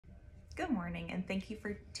Good morning, and thank you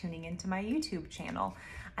for tuning into my YouTube channel.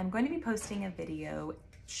 I'm going to be posting a video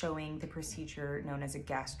showing the procedure known as a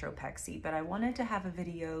gastropexy, but I wanted to have a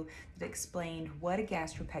video that explained what a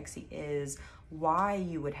gastropexy is, why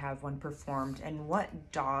you would have one performed, and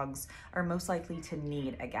what dogs are most likely to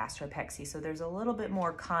need a gastropexy. So there's a little bit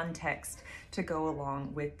more context to go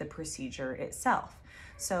along with the procedure itself.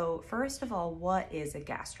 So first of all, what is a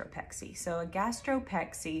gastropexy? So a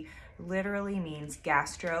gastropexy literally means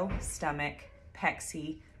gastro, stomach,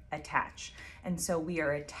 pexy, attach. And so we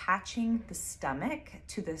are attaching the stomach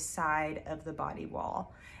to the side of the body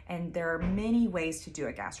wall. And there are many ways to do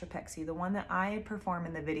a gastropexy. The one that I perform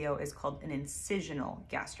in the video is called an incisional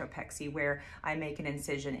gastropexy, where I make an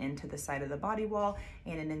incision into the side of the body wall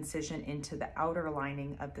and an incision into the outer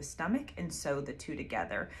lining of the stomach and sew the two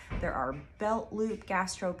together. There are belt loop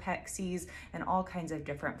gastropexies and all kinds of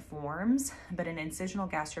different forms, but an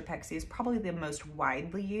incisional gastropexy is probably the most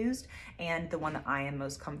widely used and the one that I am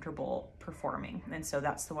most comfortable performing. And so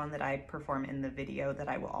that's the one that I perform in the video that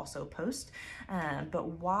I will also post. But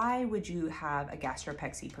why would you have a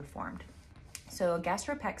gastropexy performed? So a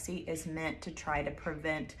gastropexy is meant to try to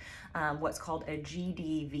prevent what's called a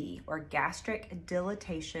GDV, or gastric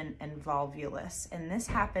dilatation and volvulus. And this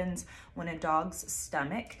happens when a dog's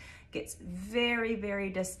stomach gets very, very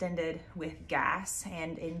distended with gas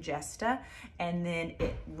and ingesta, and then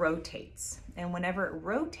it rotates. And whenever it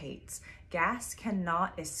rotates, gas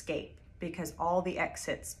cannot escape because all the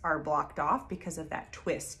exits are blocked off because of that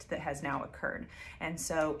twist that has now occurred. And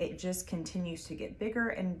so it just continues to get bigger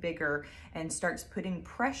and bigger and starts putting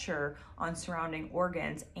pressure on surrounding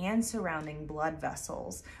organs and surrounding blood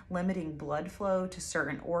vessels, limiting blood flow to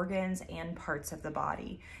certain organs and parts of the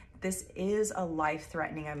body. This is a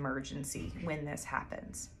life-threatening emergency when this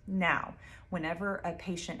happens. Now, whenever a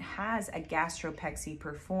patient has a gastropexy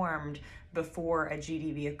performed before a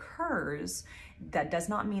GDV occurs, that does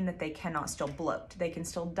not mean that they cannot still bloat. They can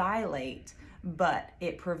still dilate, but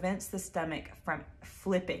it prevents the stomach from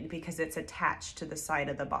flipping because it's attached to the side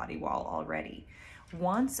of the body wall already.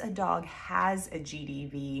 Once a dog has a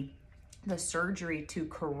GDV, the surgery to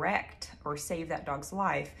correct or save that dog's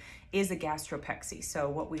life is a gastropexy. So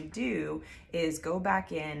what we do is go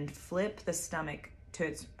back in, flip the stomach to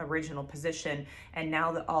its original position, and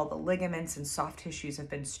now that all the ligaments and soft tissues have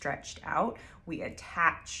been stretched out, we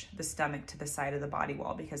attach the stomach to the side of the body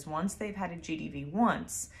wall, because once they've had a GDV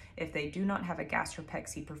once, if they do not have a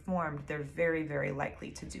gastropexy performed, they're very, very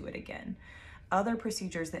likely to do it again. Other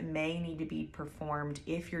procedures that may need to be performed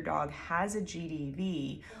if your dog has a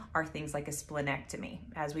GDV are things like a splenectomy.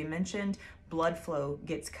 As we mentioned, blood flow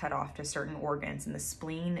gets cut off to certain organs, and the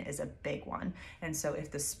spleen is a big one. And so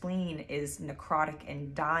if the spleen is necrotic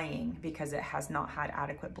and dying because it has not had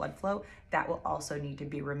adequate blood flow, that will also need to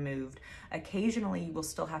be removed. Occasionally, you will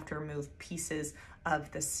still have to remove pieces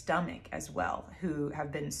of the stomach as well, who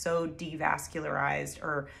have been so devascularized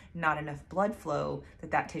or not enough blood flow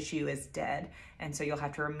that that tissue is dead. And so you'll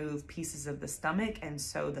have to remove pieces of the stomach and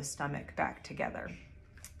sew the stomach back together.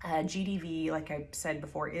 GDV, like I said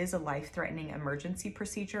before, is a life-threatening emergency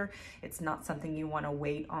procedure. It's not something you want to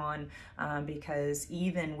wait on because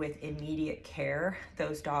even with immediate care,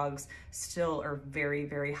 those dogs still are very,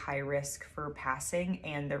 very high risk for passing,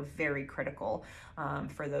 and they're very critical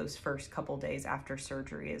for those first couple days after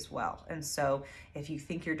surgery as well. And so if you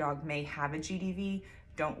think your dog may have a GDV,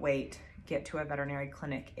 don't wait. Get to a veterinary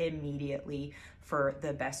clinic immediately for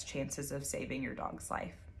the best chances of saving your dog's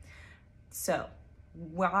life. So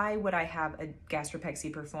why would I have a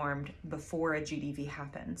gastropexy performed before a GDV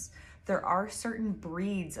happens? There are certain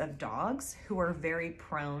breeds of dogs who are very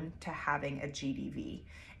prone to having a GDV.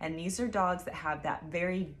 And these are dogs that have that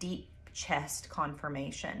very deep chest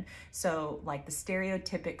conformation. So like the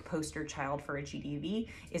stereotypic poster child for a GDV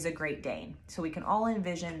is a Great Dane. So we can all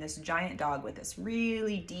envision this giant dog with this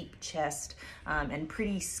really deep chest and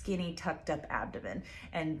pretty skinny tucked up abdomen.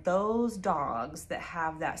 And those dogs that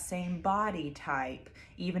have that same body type,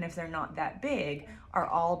 even if they're not that big, are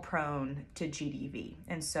all prone to GDV.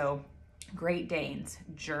 And so Great Danes,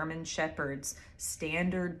 German Shepherds,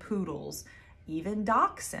 standard poodles, even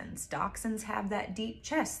dachshunds. Dachshunds have that deep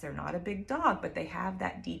chest. They're not a big dog, but they have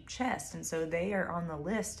that deep chest. And so they are on the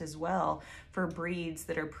list as well for breeds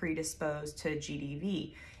that are predisposed to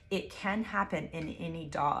GDV. It can happen in any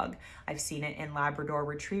dog. I've seen it in Labrador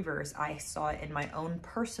Retrievers. I saw it in my own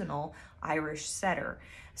personal Irish setter.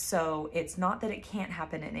 So it's not that it can't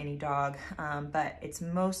happen in any dog, but it's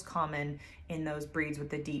most common in those breeds with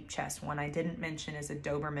the deep chest. One I didn't mention is a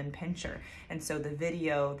Doberman Pinscher. And so the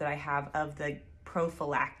video that I have of the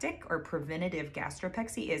prophylactic or preventative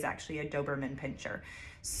gastropexy is actually a Doberman pinscher.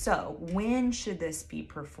 So when should this be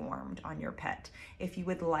performed on your pet? If you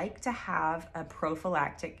would like to have a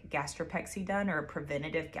prophylactic gastropexy done or a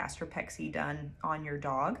preventative gastropexy done on your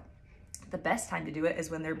dog, the best time to do it is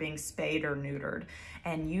when they're being spayed or neutered.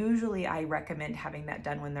 And usually I recommend having that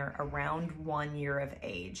done when they're around 1 year of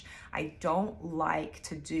age. I don't like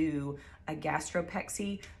to do a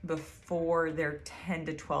gastropexy before they're 10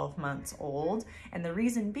 to 12 months old. And the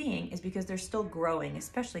reason being is because they're still growing,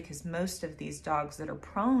 especially because most of these dogs that are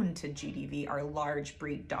prone to GDV are large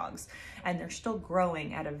breed dogs, and they're still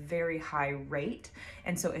growing at a very high rate.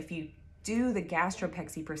 And so if you do the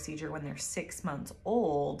gastropexy procedure when they're 6 months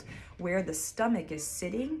old, where the stomach is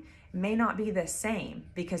sitting may not be the same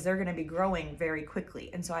because they're going to be growing very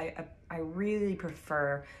quickly. And so I really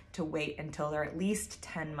prefer to wait until they're at least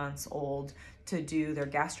 10 months old to do their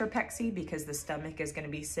gastropexy, because the stomach is going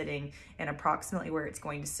to be sitting in approximately where it's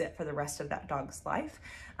going to sit for the rest of that dog's life,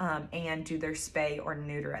 and do their spay or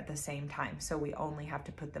neuter at the same time. So we only have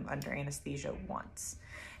to put them under anesthesia once.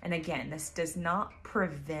 And again, this does not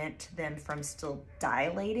prevent them from still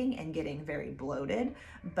dilating and getting very bloated,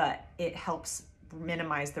 but it helps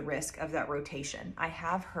minimize the risk of that rotation. I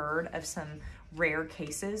have heard of some rare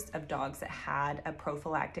cases of dogs that had a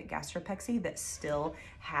prophylactic gastropexy that still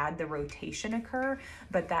had the rotation occur,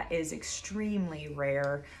 but that is extremely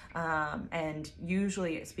rare. And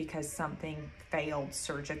usually it's because something failed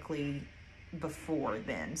surgically before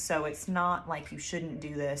then. So it's not like you shouldn't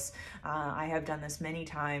do this. I have done this many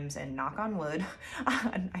times, and knock on wood,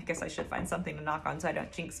 I guess I should find something to knock on so I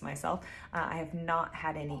don't jinx myself. I have not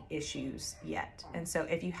had any issues yet. And so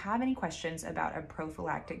if you have any questions about a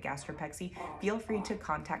prophylactic gastropexy, feel free to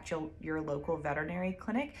contact your local veterinary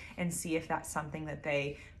clinic and see if that's something that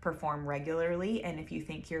they perform regularly. And if you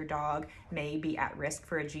think your dog may be at risk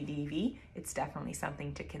for a GDV, it's definitely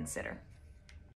something to consider.